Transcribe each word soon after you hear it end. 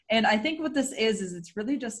And I think what this is it's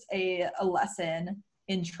really just a lesson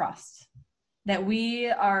in trust, that we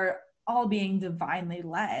are all being divinely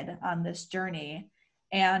led on this journey.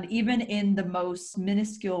 And even in the most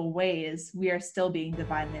minuscule ways, we are still being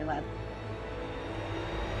divinely led.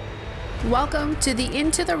 Welcome to the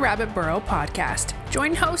Into the Rabbit Burrow podcast.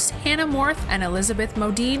 Join hosts Hannah Morth and Elizabeth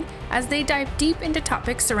Modine as they dive deep into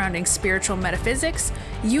topics surrounding spiritual metaphysics,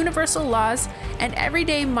 universal laws, and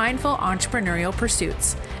everyday mindful entrepreneurial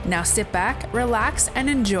pursuits. Now sit back, relax, and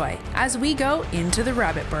enjoy as we go into the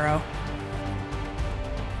rabbit burrow.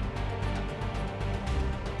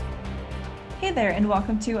 Hey there, and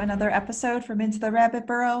welcome to another episode from Into the Rabbit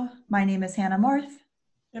Burrow. My name is Hannah Morth.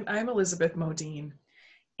 And I'm Elizabeth Modine.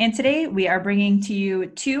 And today we are bringing to you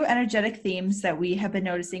two energetic themes that we have been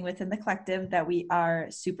noticing within the collective that we are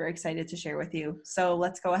super excited to share with you. So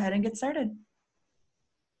let's go ahead and get started.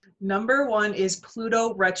 Number one is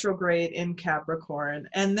Pluto retrograde in Capricorn.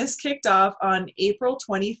 And this kicked off on April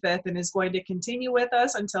 25th and is going to continue with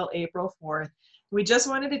us until April 4th. We just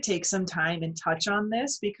wanted to take some time and touch on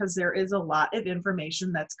this because there is a lot of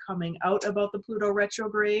information that's coming out about the Pluto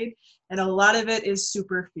retrograde, and a lot of it is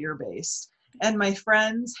super fear-based. And my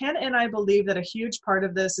friends, Hannah and I believe that a huge part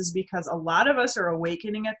of this is because a lot of us are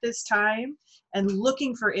awakening at this time and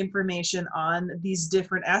looking for information on these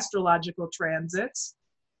different astrological transits.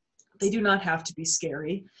 They do not have to be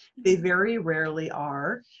scary. They very rarely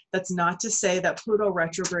are. That's not to say that Pluto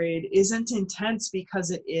retrograde isn't intense,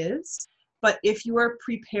 because it is. But if you are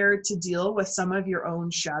prepared to deal with some of your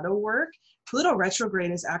own shadow work, Pluto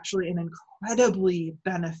retrograde is actually an incredibly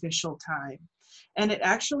beneficial time. And it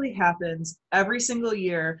actually happens every single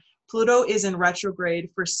year. Pluto is in retrograde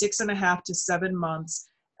for 6.5 to 7 months,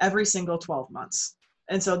 every single 12 months.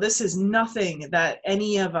 And so this is nothing that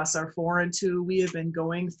any of us are foreign to. We have been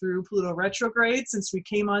going through Pluto retrograde since we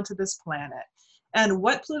came onto this planet. And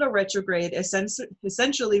what Pluto retrograde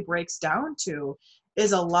essentially breaks down to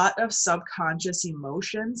is a lot of subconscious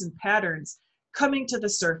emotions and patterns coming to the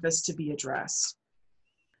surface to be addressed.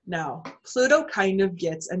 Now, Pluto kind of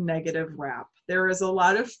gets a negative rap. There is a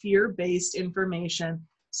lot of fear-based information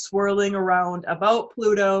swirling around about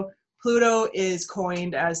Pluto. Pluto is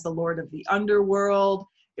coined as the Lord of the underworld.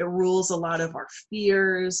 It rules a lot of our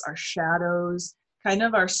fears, our shadows, kind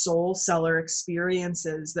of our soul cellar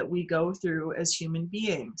experiences that we go through as human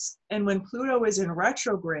beings. And when Pluto is in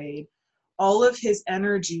retrograde, all of his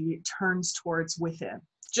energy turns towards within,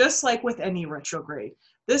 just like with any retrograde.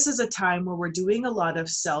 This is a time where we're doing a lot of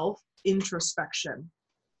self-introspection.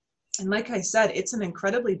 And like I said, it's an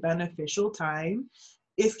incredibly beneficial time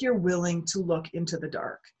if you're willing to look into the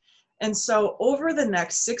dark. And so over the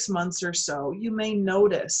next 6 months or so, you may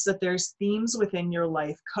notice that there's themes within your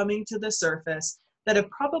life coming to the surface that have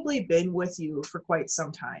probably been with you for quite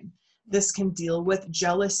some time. This can deal with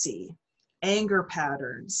jealousy, anger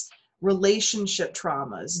patterns, relationship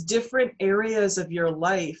traumas, different areas of your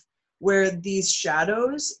life where these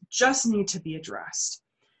shadows just need to be addressed.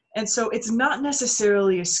 And so it's not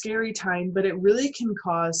necessarily a scary time, but it really can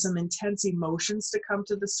cause some intense emotions to come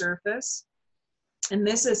to the surface. And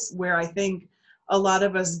this is where I think a lot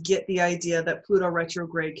of us get the idea that Pluto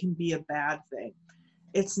retrograde can be a bad thing.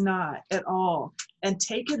 It's not at all. And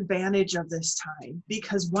take advantage of this time,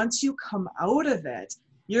 because once you come out of it,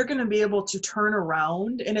 you're going to be able to turn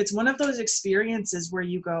around. And it's one of those experiences where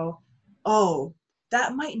you go, oh,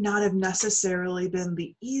 that might not have necessarily been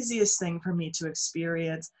the easiest thing for me to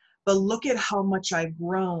experience, but look at how much I've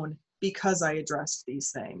grown because I addressed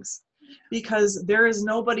these things. Because there is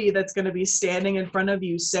nobody that's going to be standing in front of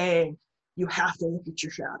you saying, you have to look at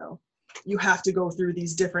your shadow. You have to go through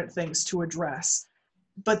these different things to address.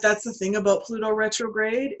 But that's the thing about Pluto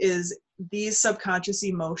retrograde, is these subconscious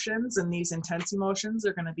emotions and these intense emotions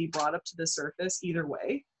are going to be brought up to the surface either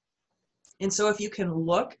way. And so if you can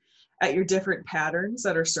look at your different patterns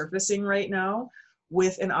that are surfacing right now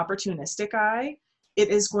with an opportunistic eye, it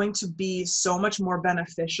is going to be so much more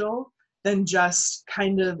beneficial than just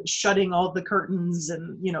kind of shutting all the curtains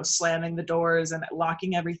and, slamming the doors and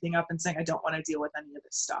locking everything up and saying, I don't want to deal with any of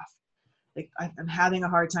this stuff. Like, I'm having a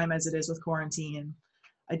hard time as it is with quarantine.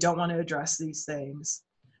 I don't want to address these things.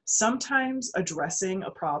 Sometimes addressing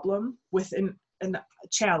a problem within a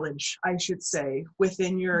challenge, I should say,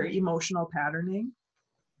 within your emotional patterning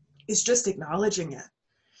is just acknowledging it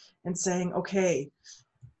and saying, okay,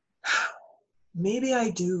 maybe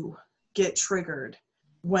I do get triggered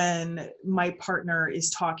when my partner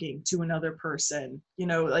is talking to another person.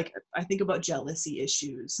 Like, I think about jealousy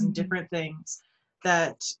issues and different things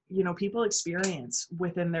that, people experience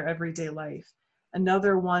within their everyday life.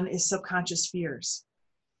 Another one is subconscious fears.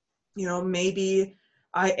 Maybe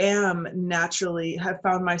I have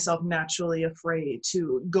found myself naturally afraid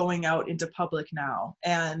to going out into public now.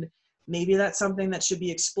 And maybe that's something that should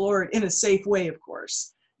be explored in a safe way, of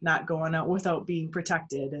course, not going out without being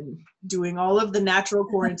protected and doing all of the natural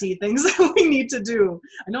quarantine things that we need to do.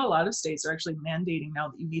 I know a lot of states are actually mandating now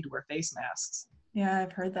that you need to wear face masks. Yeah,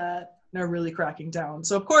 I've heard that. They're really cracking down.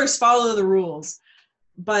 So of course, follow the rules.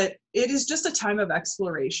 But it is just a time of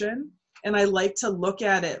exploration. And I like to look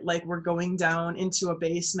at it like we're going down into a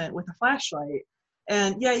basement with a flashlight.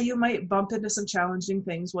 And yeah, you might bump into some challenging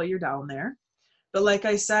things while you're down there. But like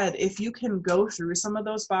I said, if you can go through some of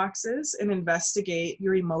those boxes and investigate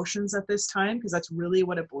your emotions at this time, because that's really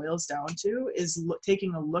what it boils down to, is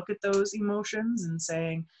taking a look at those emotions and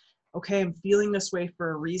saying, okay, I'm feeling this way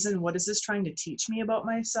for a reason. What is this trying to teach me about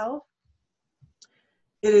myself?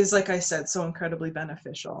 It is, like I said, so incredibly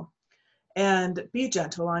beneficial. And be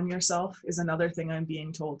gentle on yourself is another thing I'm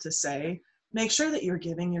being told to say. Make sure that you're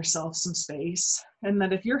giving yourself some space, and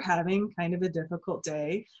that if you're having kind of a difficult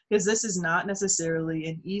day, because this is not necessarily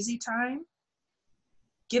an easy time,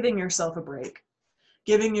 giving yourself a break.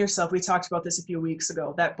 Giving yourself, we talked about this a few weeks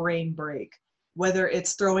ago, that brain break. Whether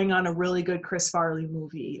it's throwing on a really good Chris Farley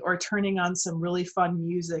movie or turning on some really fun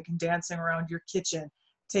music and dancing around your kitchen.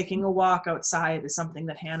 Taking a walk outside is something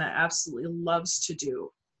that Hannah absolutely loves to do.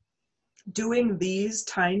 Doing these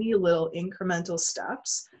tiny little incremental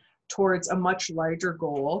steps towards a much larger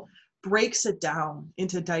goal breaks it down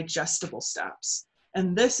into digestible steps.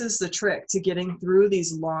 And this is the trick to getting through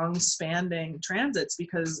these long spanning transits,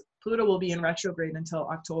 because Pluto will be in retrograde until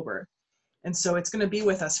October. And so it's going to be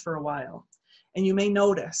with us for a while. And you may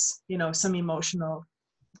notice, some emotional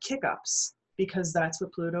kick-ups, because that's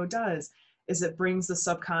what Pluto does. Is it brings the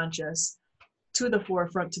subconscious to the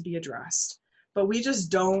forefront to be addressed. But we just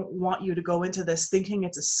don't want you to go into this thinking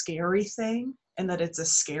it's a scary thing and that it's a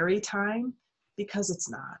scary time, because it's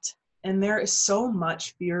not. And there is so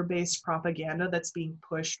much fear-based propaganda that's being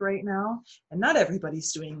pushed right now. And not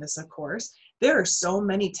everybody's doing this, of course. There are so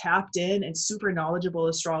many tapped in and super knowledgeable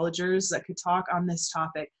astrologers that could talk on this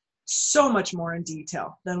topic so much more in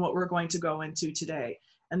detail than what we're going to go into today.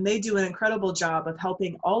 And they do an incredible job of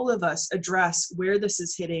helping all of us address where this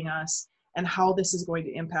is hitting us and how this is going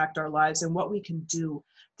to impact our lives and what we can do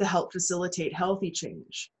to help facilitate healthy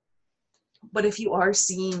change. But if you are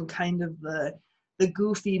seeing kind of the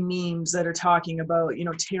goofy memes that are talking about,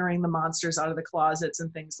 tearing the monsters out of the closets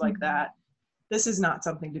and things like that, this is not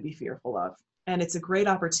something to be fearful of. And it's a great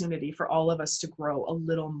opportunity for all of us to grow a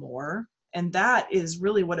little more. And that is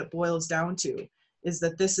really what it boils down to, is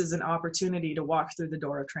that this is an opportunity to walk through the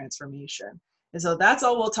door of transformation. And so that's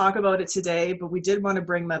all we'll talk about it today, but we did want to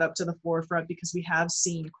bring that up to the forefront because we have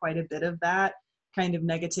seen quite a bit of that kind of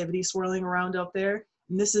negativity swirling around out there.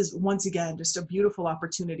 And this is, once again, just a beautiful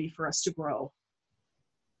opportunity for us to grow.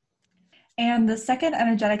 And the second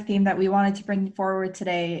energetic theme that we wanted to bring forward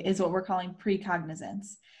today is what we're calling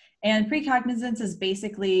precognizance. And precognizance is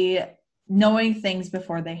basically knowing things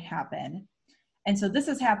before they happen. And so this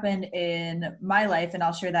has happened in my life, and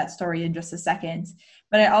I'll share that story in just a second.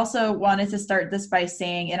 But I also wanted to start this by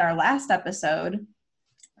saying in our last episode,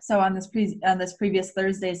 so on this previous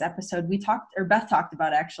Thursday's episode, Beth talked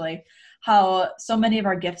about actually how so many of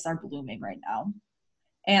our gifts are blooming right now.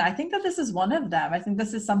 And I think that this is one of them. I think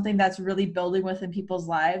this is something that's really building within people's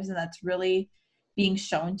lives, and that's really being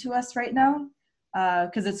shown to us right now,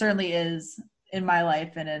 because it certainly is in my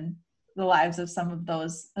life and in the lives of some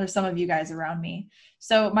of you guys around me.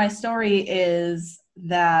 So my story is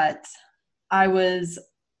that I was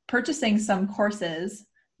purchasing some courses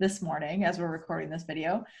this morning as we're recording this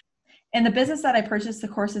video. And the business that I purchased the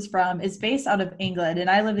courses from is based out of England, and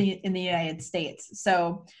I live in the United States.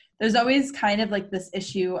 So there's always kind of like this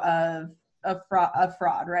issue of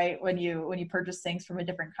fraud, right? When you purchase things from a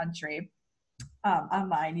different country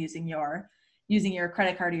online using your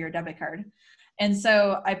credit card or your debit card. And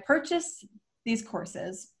so I purchased these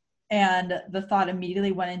courses, and the thought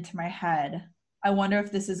immediately went into my head, I wonder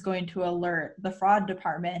if this is going to alert the fraud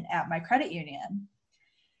department at my credit union.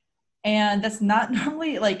 And that's not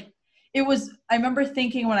normally I remember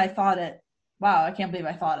thinking when I thought it, wow, I can't believe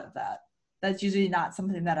I thought of that. That's usually not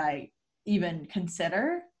something that I even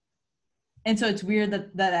consider. And so it's weird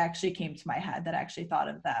that actually came to my head, that I actually thought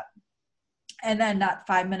of that. And then not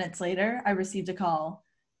 5 minutes later, I received a call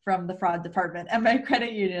from the fraud department at my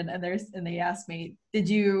credit union. And they asked me, did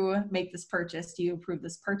you make this purchase? Do you approve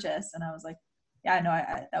this purchase? And I was like, yeah, I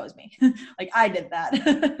know, that was me. I did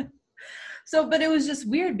that. So, but it was just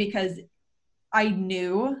weird because I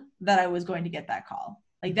knew that I was going to get that call.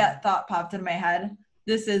 That thought popped in my head.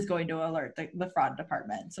 This is going to alert the fraud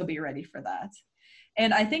department. So be ready for that.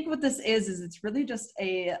 And I think what this is it's really just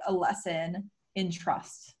a lesson in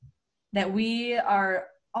trust, that we are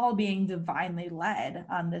all being divinely led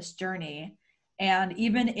on this journey. And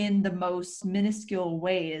even in the most minuscule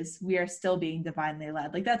ways, we are still being divinely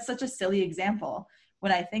led. Like, that's such a silly example.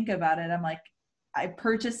 When I think about it, I'm like, I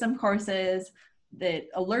purchased some courses that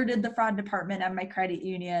alerted the fraud department at my credit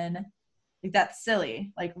union. Like, that's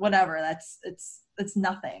silly. Like, whatever, it's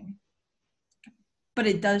nothing. But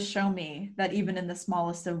it does show me that even in the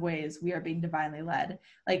smallest of ways, we are being divinely led.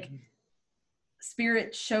 Like,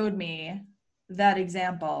 Spirit showed me that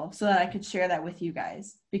example so that I could share that with you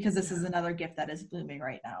guys, because this is another gift that is blooming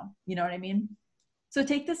right now. You know what I mean? So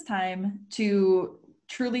take this time to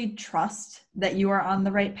truly trust that you are on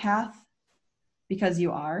the right path, because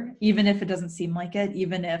you are, even if it doesn't seem like it,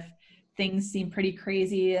 even if things seem pretty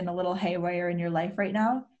crazy and a little haywire in your life right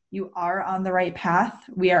now, you are on the right path.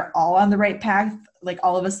 We are all on the right path. Like,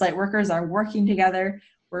 all of us light workers are working together.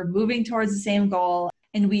 We're moving towards the same goal,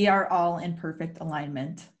 and we are all in perfect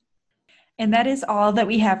alignment. And that is all that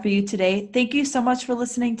we have for you today. Thank you so much for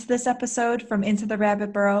listening to this episode from Into the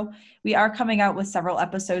Rabbit Burrow. We are coming out with several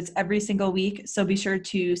episodes every single week, so be sure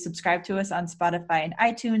to subscribe to us on Spotify and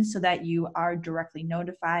iTunes so that you are directly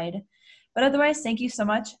notified. But otherwise, thank you so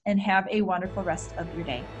much and have a wonderful rest of your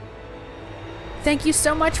day. Thank you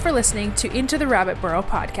so much for listening to Into the Rabbit Burrow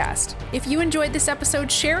podcast. If you enjoyed this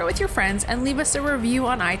episode, share it with your friends and leave us a review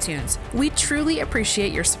on iTunes. We truly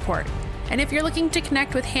appreciate your support. And if you're looking to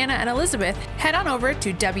connect with Hannah and Elizabeth, head on over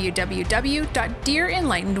to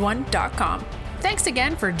www.dearenlightenedone.com. Thanks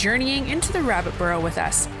again for journeying into the rabbit burrow with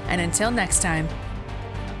us. And until next time,